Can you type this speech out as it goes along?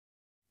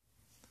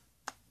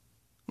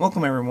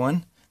Welcome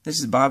everyone, this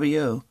is Bobby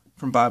O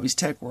from Bobby's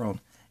Tech World,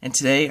 and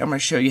today I'm going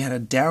to show you how to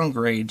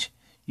downgrade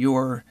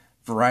your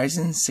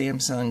Verizon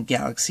Samsung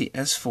Galaxy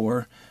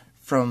S4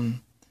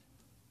 from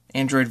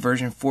Android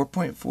version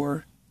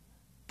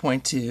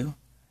 4.4.2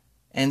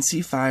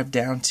 NC5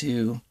 down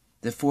to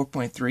the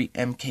 4.3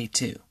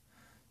 MK2.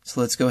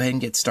 So let's go ahead and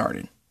get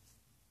started.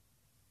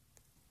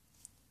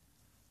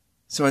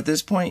 So at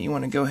this point you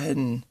want to go ahead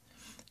and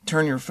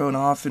turn your phone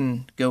off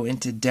and go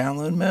into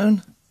download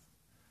mode.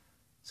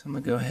 So I'm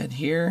going to go ahead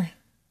here,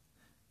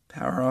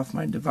 power off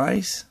my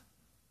device.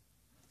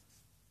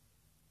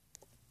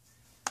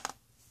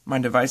 My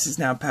device is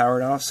now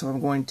powered off, so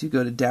I'm going to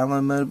go to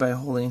download mode by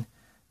holding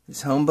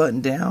this home button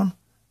down,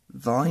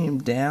 volume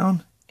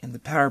down, and the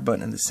power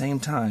button at the same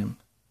time.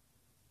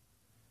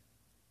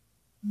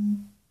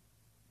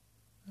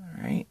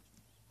 Alright,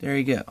 there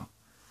you go.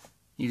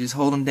 You just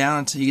hold them down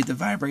until you get the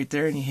vibrate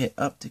there and you hit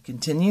up to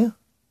continue.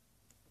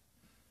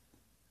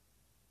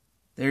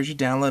 There's your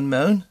download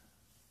mode.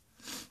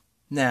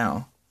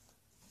 Now,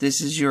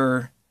 this is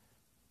your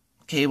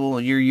cable,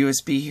 your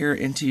USB here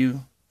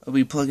will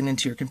be plugging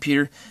into your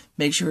computer.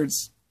 Make sure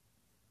it's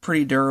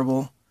pretty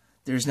durable.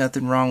 There's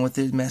nothing wrong with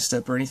it, messed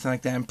up or anything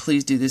like that. And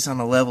please do this on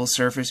a level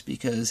surface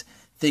because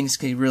things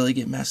can really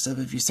get messed up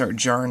if you start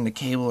jarring the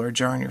cable or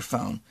jarring your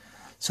phone.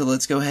 So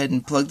let's go ahead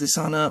and plug this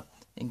on up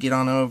and get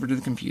on over to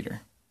the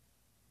computer.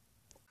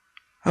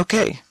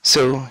 Okay,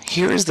 so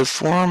here is the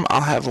form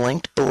I'll have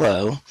linked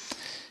below.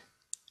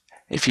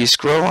 If you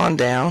scroll on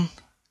down,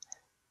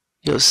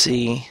 you'll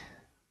see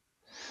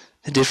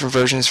the different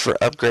versions for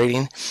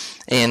upgrading,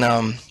 and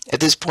at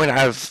this point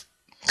I've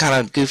kind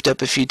of goofed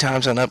up a few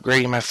times on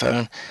upgrading my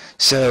phone.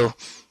 So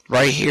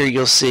right here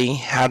you'll see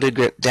how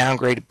to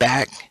downgrade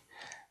back.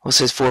 Well, it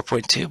says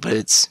 4.2, but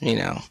it's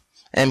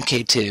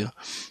MK2.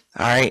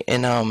 Alright,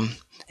 and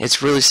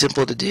it's really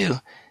simple to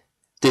do.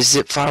 This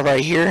zip file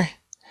right here,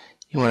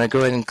 you want to go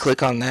ahead and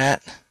click on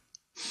that,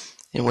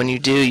 and when you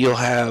do, you'll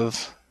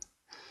have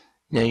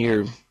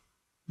your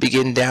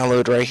begin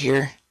download right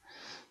here.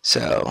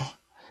 So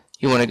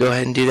you want to go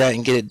ahead and do that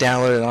and get it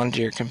downloaded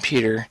onto your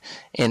computer.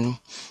 And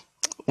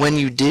when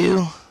you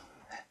do,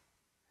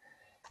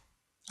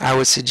 I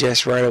would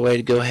suggest right away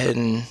to go ahead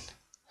and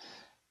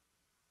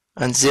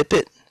unzip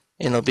it,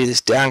 and it'll be this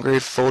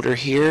downgrade folder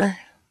here,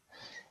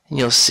 and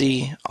you'll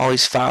see all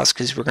these files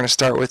because we're going to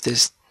start with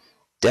this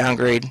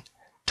downgrade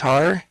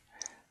tar,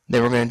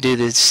 then we're going to do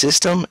the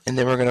system, and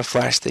then we're going to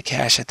flash the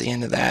cache at the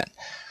end of that.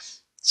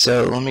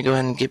 So let me go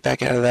ahead and get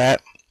back out of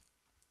that.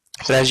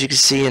 But as you can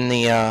see in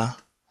the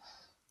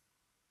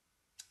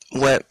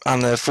on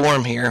the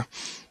form here,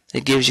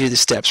 it gives you the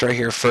steps right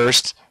here.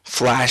 First,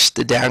 flash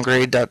the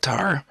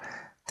downgrade.tar,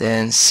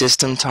 then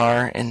system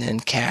tar, and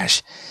then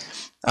cache.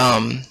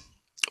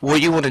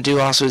 What you want to do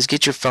also is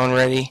get your phone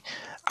ready.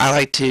 I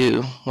like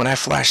to, when I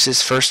flash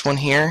this first one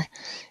here,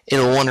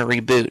 it'll want to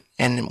reboot,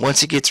 and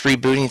once it gets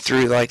rebooting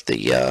through like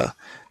the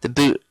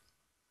boot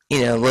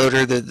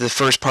loader, the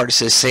first part that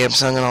says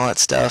Samsung and all that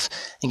stuff,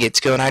 and gets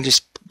going, I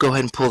just go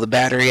ahead and pull the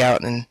battery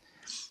out and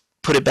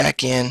put it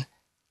back in,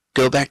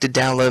 go back to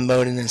download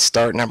mode, and then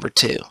start number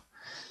 2.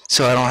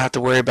 So I don't have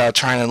to worry about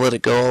trying to let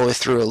it go all the way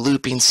through a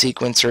looping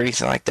sequence or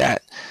anything like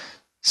that.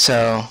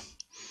 So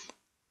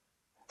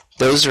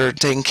those are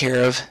taken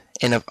care of.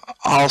 And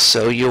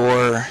also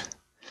your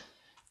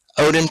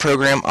Odin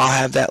program, I'll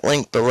have that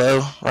link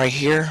below right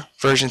here,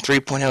 version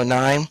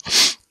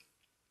 3.09.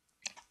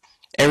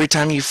 Every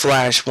time you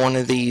flash one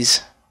of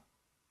these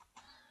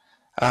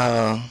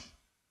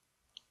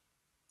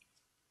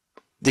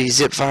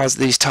zip files,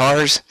 these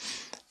tars,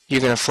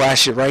 you're going to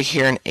flash it right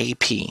here in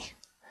AP.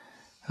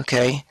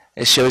 Okay,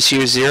 it shows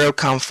here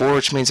 0.4,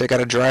 which means I got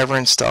a driver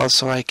installed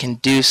so I can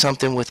do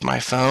something with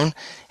my phone.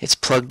 It's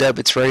plugged up,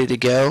 it's ready to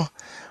go.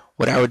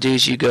 What I would do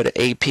is you go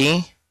to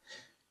AP.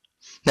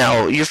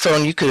 Now your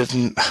phone, you could have,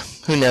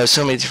 who knows,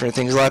 so many different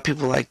things. A lot of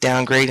people like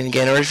downgrading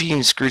again, or if you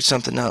even screwed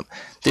something up,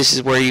 this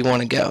is where you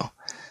want to go.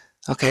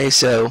 Okay,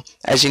 so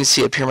as you can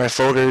see up here, my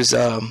folder is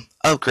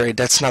upgrade.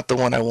 That's not the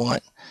one I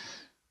want.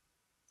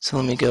 So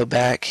let me go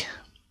back.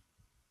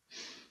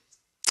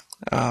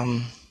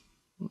 Let's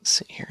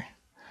see here.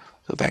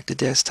 Go back to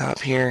desktop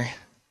here.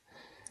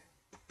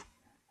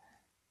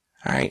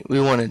 Alright, we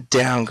want to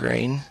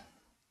downgrade.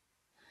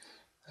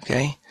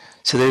 Okay,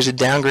 so there's a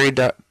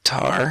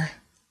downgrade.tar.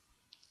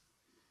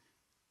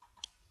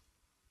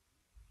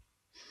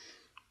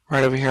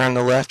 Right over here on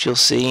the left, you'll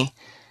see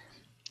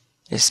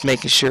it's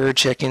making sure,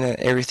 checking that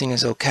everything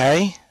is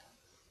okay.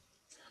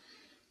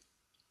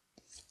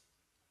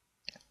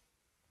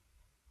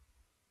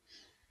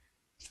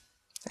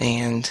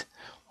 And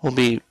we'll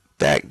be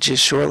back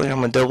just shortly. I'm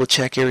going to double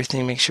check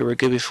everything, make sure we're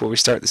good before we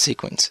start the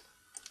sequence.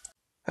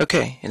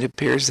 Okay, it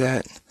appears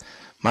that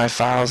my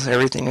files,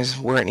 everything is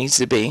where it needs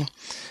to be.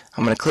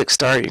 I'm going to click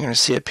start. You're going to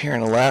see up here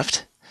on the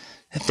left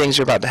that things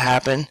are about to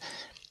happen.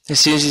 As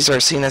soon as you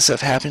start seeing that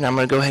stuff happening, I'm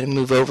going to go ahead and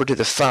move over to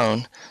the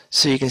phone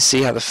so you can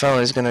see how the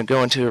phone is going to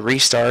go into a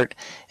restart,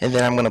 and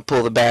then I'm going to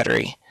pull the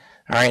battery.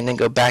 Alright, and then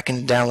go back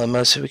into download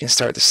mode so we can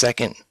start the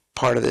second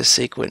part of this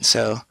sequence.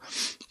 So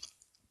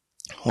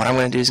what I'm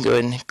going to do is go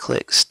ahead and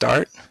click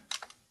Start.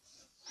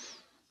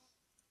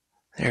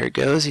 There it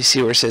goes. You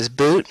see where it says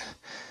boot.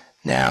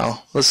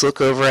 Now let's look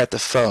over at the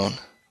phone.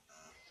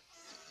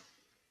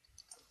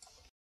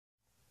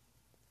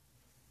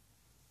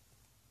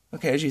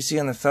 Okay, as you see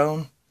on the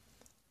phone,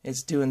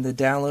 it's doing the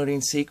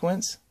downloading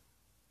sequence.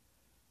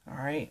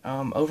 Alright,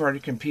 over on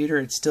your computer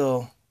it's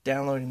still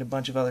downloading a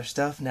bunch of other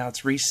stuff. Now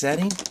it's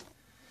resetting.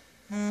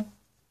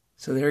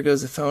 So there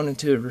goes the phone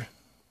into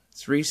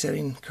it's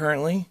resetting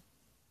currently.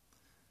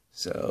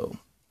 So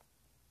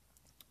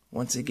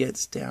once it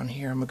gets down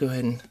here, I'm going to go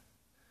ahead and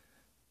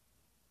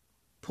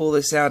pull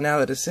this out now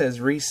that it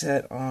says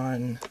reset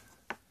on.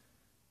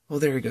 Well,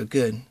 there we go,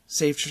 good.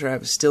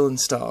 SafeStrap is still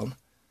installed.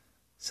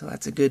 So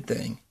that's a good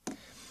thing.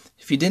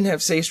 If you didn't have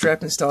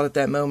SafeStrap installed at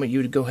that moment, you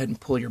would go ahead and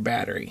pull your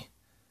battery.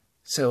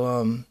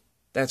 So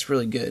that's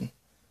really good.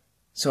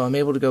 So I'm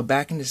able to go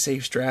back into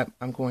SafeStrap.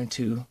 I'm going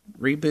to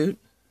reboot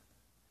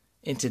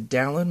into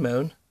download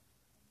mode.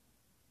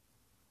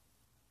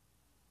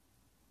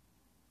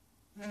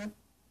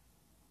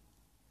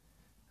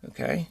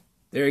 Okay,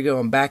 there you go.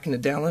 I'm back into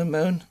download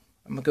mode.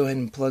 I'm gonna go ahead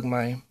and plug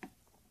my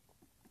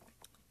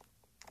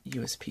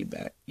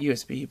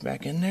USB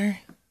back in there.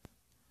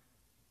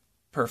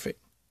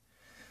 Perfect.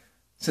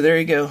 So there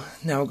you go.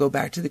 Now we'll go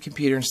back to the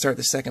computer and start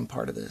the second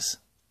part of this.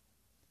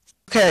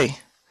 Okay,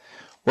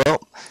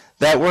 well,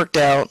 that worked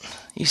out.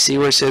 You see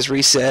where it says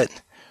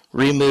reset,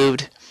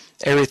 removed,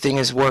 everything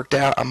is worked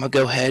out. I'm going to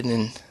go ahead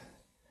and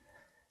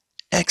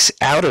X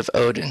out of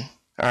Odin.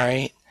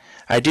 Alright,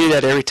 I do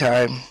that every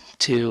time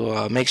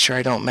to make sure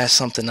I don't mess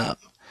something up.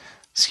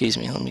 Excuse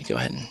me, let me go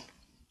ahead and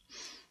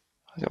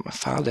I got my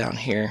file down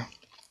here.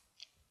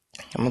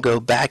 I'm going to go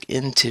back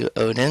into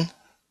Odin.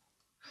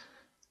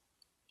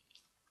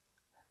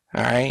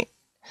 Alright,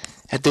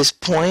 at this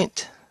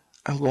point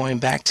I'm going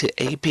back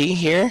to AP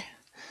here.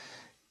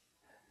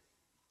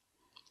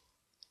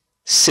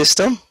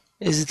 System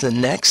is the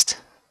next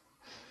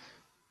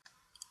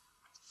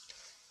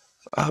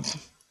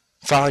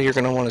file you're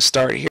going to want to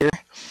start here.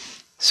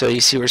 So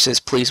you see where it says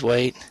please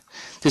wait.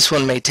 This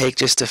one may take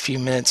just a few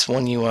minutes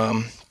when you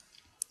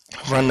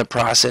run the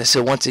process.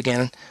 So once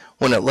again,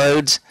 when it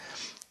loads,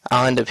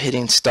 I'll end up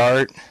hitting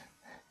start,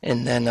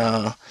 and then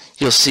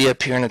you'll see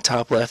up here in the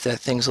top left that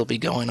things will be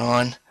going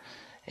on.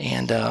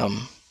 And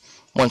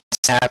once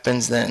this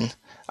happens, then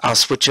I'll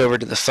switch over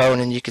to the phone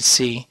and you can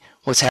see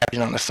what's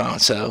happening on the phone.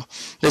 So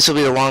this will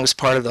be the longest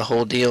part of the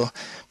whole deal,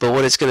 but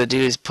what it's going to do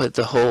is put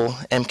the whole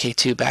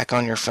MK2 back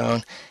on your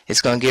phone.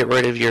 It's going to get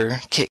rid of your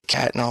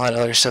KitKat and all that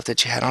other stuff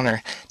that you had on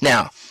there.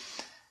 Now,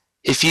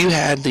 if you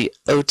had the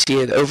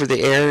OT,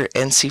 over-the-air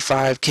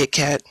NC5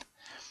 KitKat,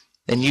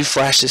 and you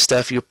flash this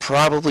stuff, you're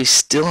probably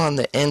still on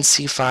the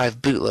NC5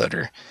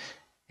 bootloader.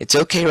 It's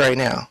okay right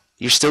now.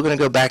 You're still going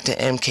to go back to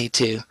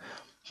MK2,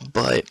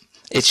 but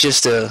it's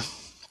just a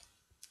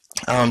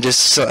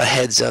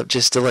heads up,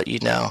 just to let you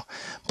know.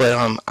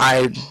 But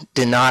I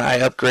did not. I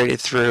upgraded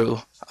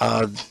through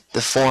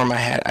the form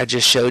I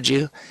just showed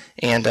you,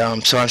 and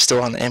so I'm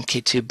still on the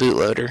MK2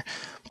 bootloader.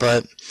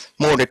 But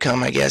more to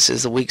come, I guess,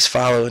 as the weeks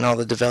follow and all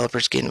the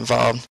developers get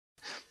involved.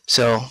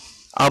 So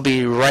I'll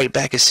be right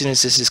back as soon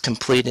as this is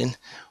completed,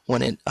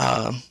 when it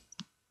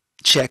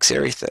checks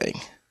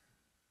everything.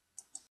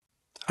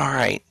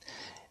 Alright,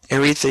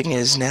 everything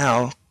is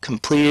now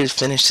completed,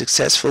 finished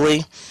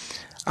successfully.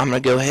 I'm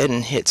going to go ahead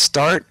and hit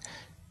start.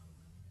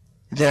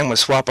 Then I'm going to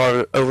swap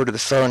over to the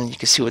phone, and you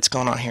can see what's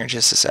going on here in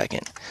just a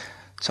second.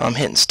 So I'm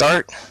hitting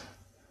start.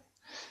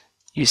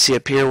 You see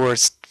up here where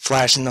it's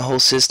flashing the whole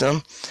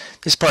system.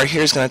 This part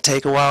here is going to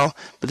take a while,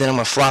 but then I'm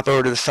going to flop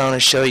over to the phone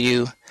and show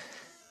you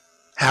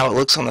how it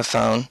looks on the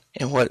phone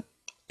and what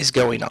is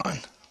going on.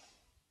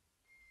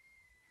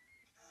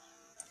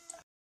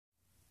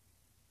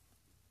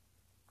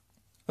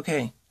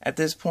 Okay, at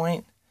this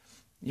point,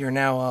 you're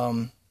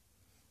now,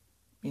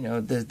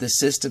 the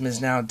system is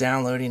now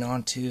downloading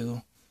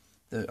onto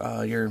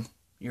the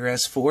your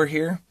S4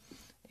 here,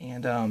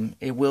 and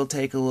it will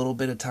take a little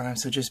bit of time,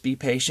 so just be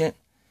patient.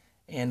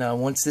 And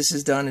once this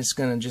is done, it's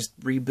going to just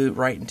reboot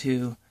right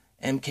into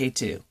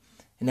MK2.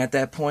 And at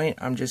that point,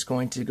 I'm just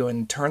going to go ahead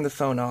and turn the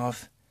phone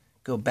off,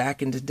 go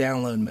back into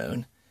download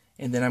mode,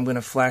 and then I'm going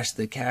to flash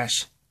the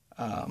cache,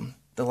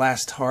 the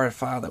last tar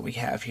file that we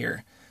have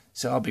here.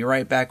 So I'll be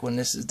right back when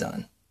this is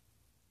done.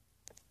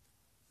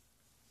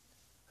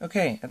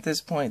 Okay, at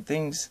this point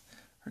things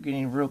are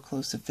getting real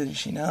close to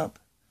finishing up.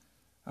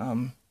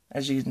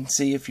 As you can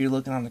see, if you're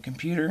looking on the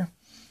computer,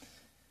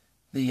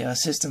 the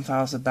system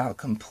file is about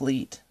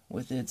complete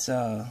with its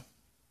download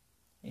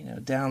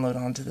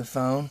onto the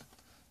phone.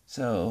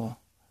 So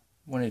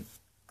when it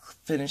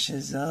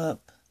finishes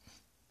up,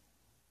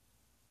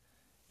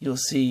 you'll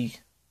see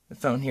the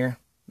phone here.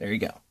 There you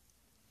go.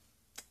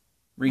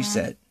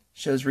 Reset.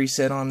 Shows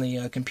reset on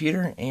the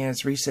computer, and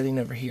it's resetting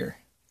over here.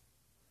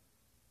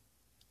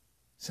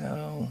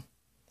 So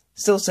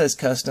still says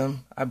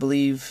custom, I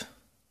believe.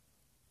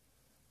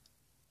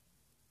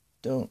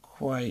 Don't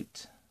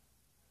quite.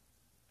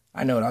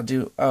 I know what I'll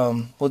do.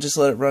 We'll just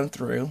let it run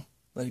through.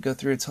 Let it go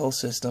through its whole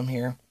system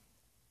here.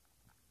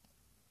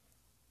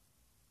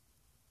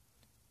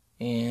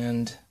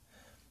 And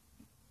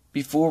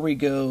before we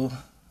go,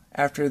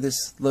 after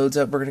this loads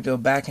up, we're going to go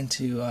back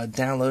into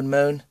download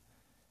mode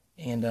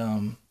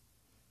and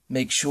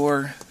make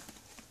sure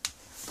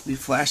we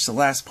flash the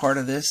last part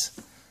of this.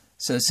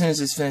 So as soon as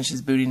this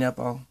finishes booting up,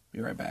 I'll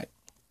be right back.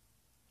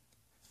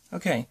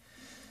 Okay,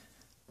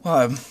 well,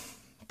 I've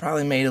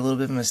probably made a little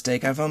bit of a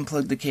mistake. I've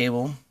unplugged the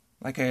cable,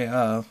 like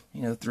I,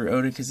 through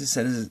Odin, because it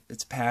said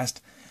it's passed.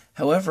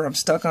 However, I'm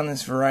stuck on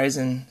this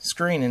Verizon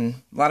screen,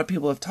 and a lot of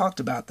people have talked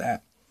about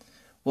that.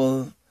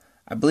 Well,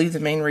 I believe the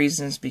main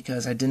reason is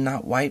because I did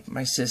not wipe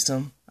my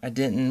system. I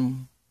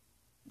didn't,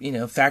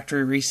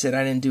 factory reset.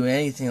 I didn't do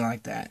anything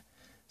like that.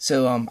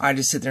 So I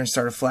just sit there and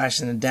started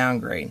flashing the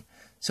downgrade.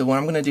 So what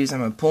I'm going to do is I'm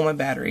going to pull my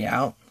battery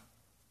out.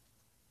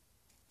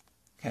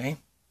 Okay.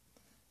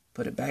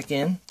 Put it back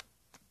in.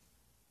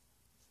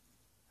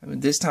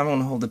 This time I'm going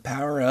to hold the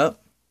power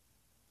up,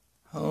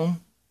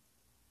 home,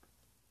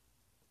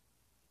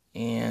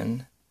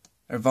 and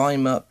our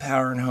volume up,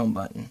 power, and home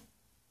button.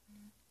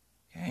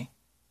 Okay.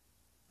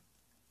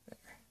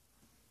 There.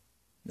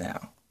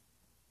 Now,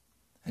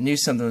 I knew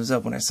something was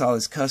up when I saw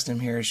this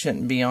custom here. It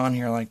shouldn't be on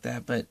here like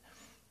that, but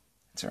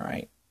it's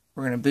alright.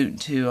 We're going to boot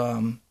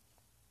into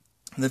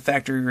the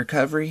factory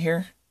recovery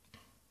here.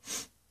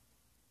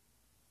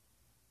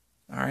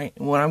 Alright,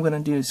 what I'm going to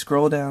do is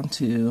scroll down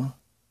to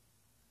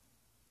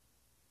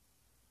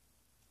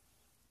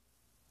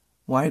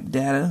Wipe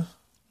Data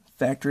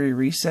Factory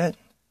Reset. I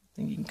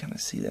think you can kind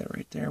of see that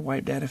right there.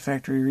 Wipe Data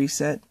Factory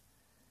Reset.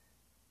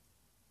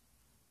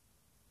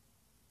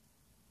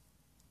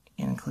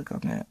 And click on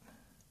that.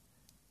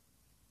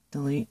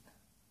 Delete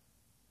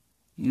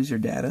user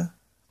data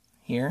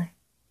here.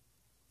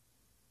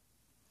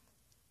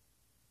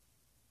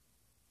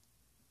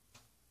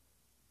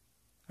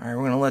 Alright,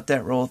 we're going to let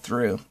that roll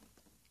through.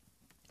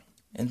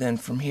 And then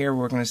from here,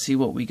 we're going to see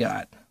what we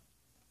got.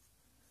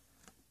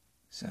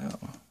 So,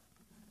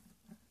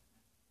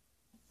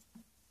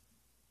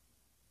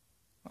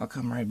 I'll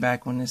come right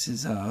back when this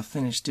is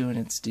finished doing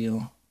its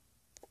deal.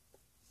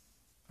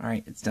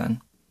 Alright, it's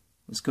done.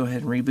 Let's go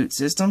ahead and reboot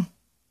system.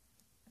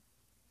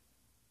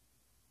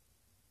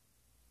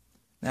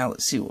 Now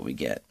let's see what we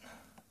get.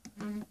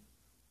 Well,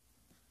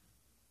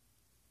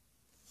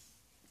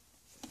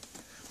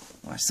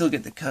 I still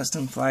get the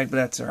custom flag, but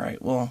that's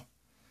alright. We'll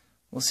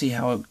see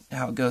how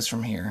it goes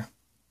from here.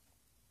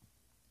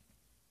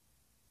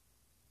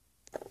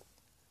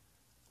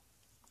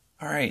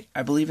 Alright,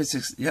 I believe it's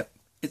a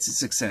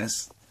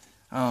success.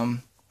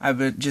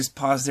 I've just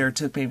paused there. It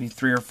took maybe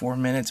 3 or 4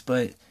 minutes,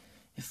 but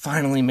it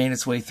finally made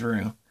its way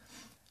through.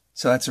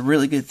 So that's a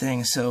really good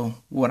thing. So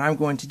what I'm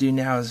going to do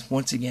now is,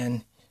 once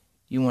again,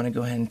 you want to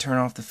go ahead and turn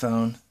off the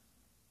phone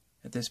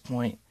at this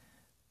point.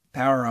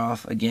 Power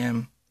off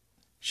again.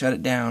 Shut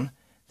it down.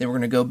 Then we're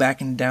going to go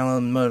back into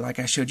download mode like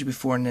I showed you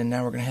before, and then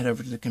now we're going to head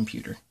over to the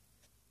computer.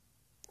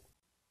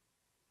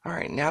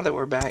 Alright, now that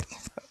we're back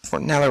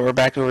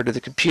over to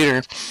the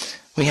computer,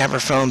 we have our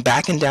phone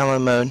back in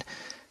download mode.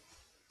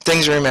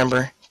 Things to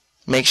remember: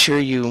 make sure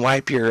you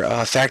wipe your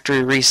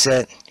factory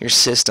reset your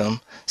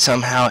system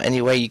somehow,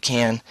 any way you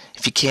can.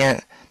 If you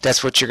can't,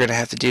 that's what you're going to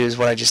have to do, is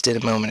what I just did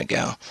a moment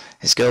ago,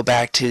 is go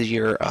back to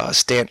your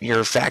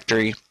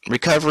factory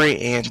recovery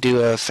and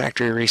do a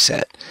factory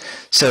reset.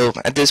 So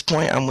at this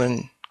point, I'm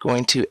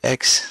going to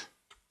X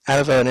out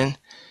of Odin,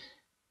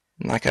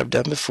 like I've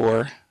done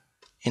before,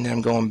 and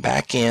I'm going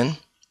back in.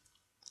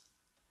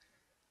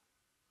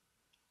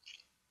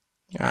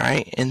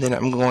 Alright, and then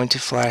I'm going to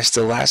flash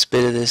the last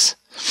bit of this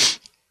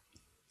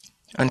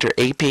under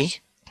AP.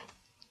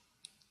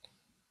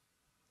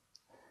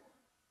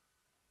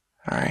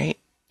 Alright,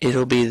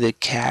 it'll be the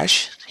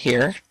cache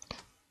here.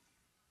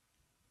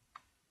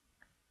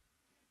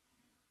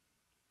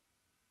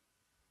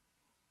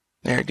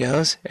 There it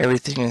goes.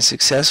 Everything is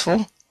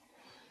successful.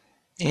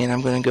 And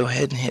I'm going to go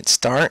ahead and hit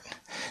start.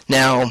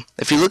 Now,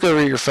 if you look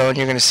over your phone,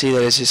 you're going to see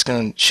that it's just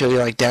going to show you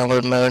like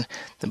download mode.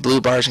 The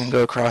blue bar is going to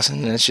go across,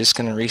 and then it's just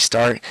going to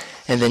restart.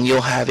 And then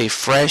you'll have a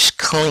fresh,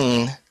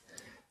 clean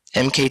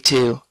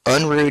MK2,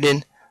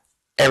 unrooted.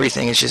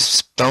 Everything is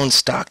just bone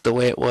stock the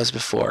way it was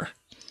before.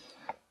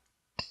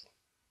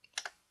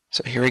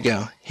 So here we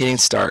go, hitting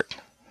start.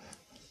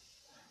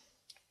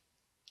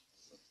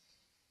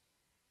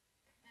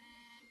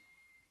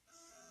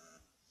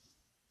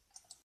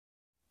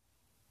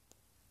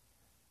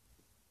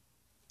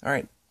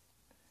 Alright,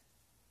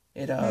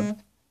 it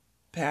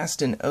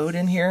passed an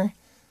Odin here,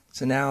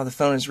 so now the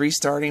phone is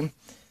restarting.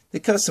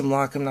 The custom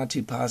lock, I'm not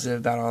too positive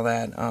about all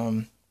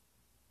that.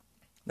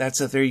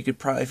 That's up there. You could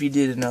probably, if you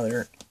did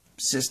another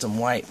system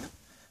wipe,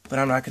 but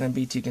I'm not going to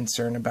be too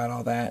concerned about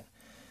all that.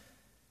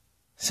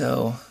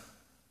 So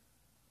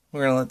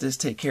we're going to let this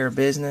take care of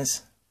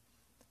business.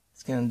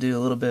 It's going to do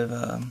a little bit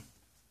of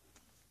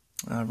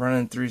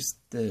running through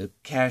the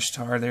cache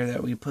tar there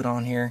that we put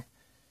on here,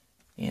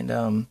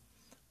 and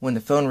when the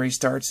phone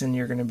restarts, then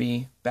you're going to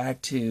be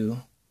back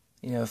to,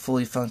 a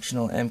fully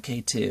functional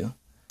MK2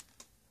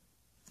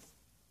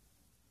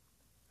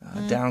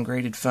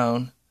 downgraded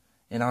phone,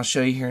 and I'll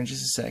show you here in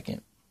just a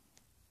second.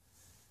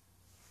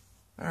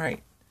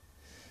 Alright,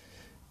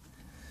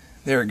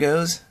 There it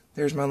goes.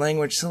 There's my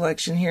language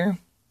selection here.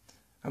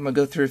 I'm going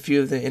to go through a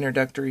few of the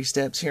introductory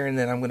steps here, and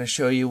then I'm going to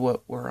show you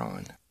what we're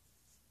on.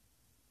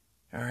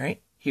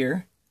 Alright,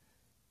 here,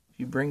 if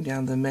you bring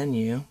down the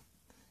menu,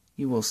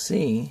 you will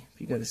see,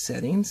 if you go to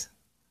Settings,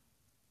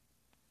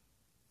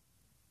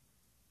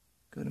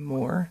 go to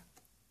More,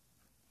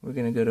 we're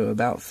going to go to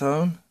About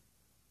Phone.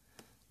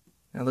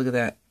 Now look at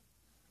that,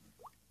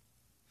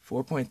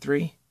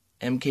 4.3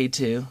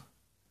 MK2.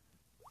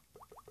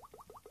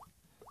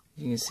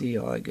 You can see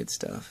all that good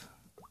stuff.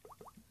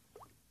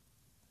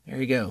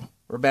 There you go.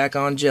 We're back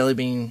on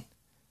Jellybean.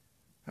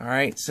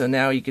 Alright, so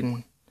now you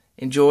can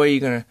enjoy. You're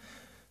going to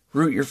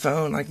root your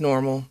phone like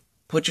normal,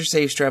 put your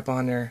safe strap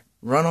on there,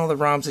 run all the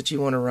ROMs that you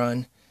want to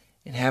run,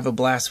 and have a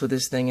blast with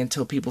this thing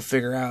until people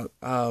figure out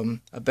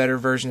a better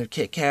version of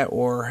KitKat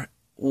or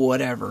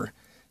whatever.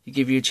 You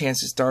give you a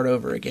chance to start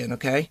over again,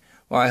 okay?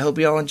 Well, I hope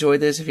you all enjoyed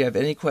this. If you have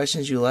any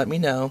questions, you let me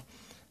know.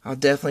 I'll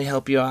definitely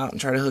help you out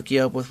and try to hook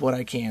you up with what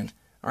I can.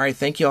 Alright,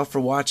 thank you all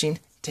for watching.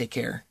 Take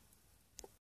care.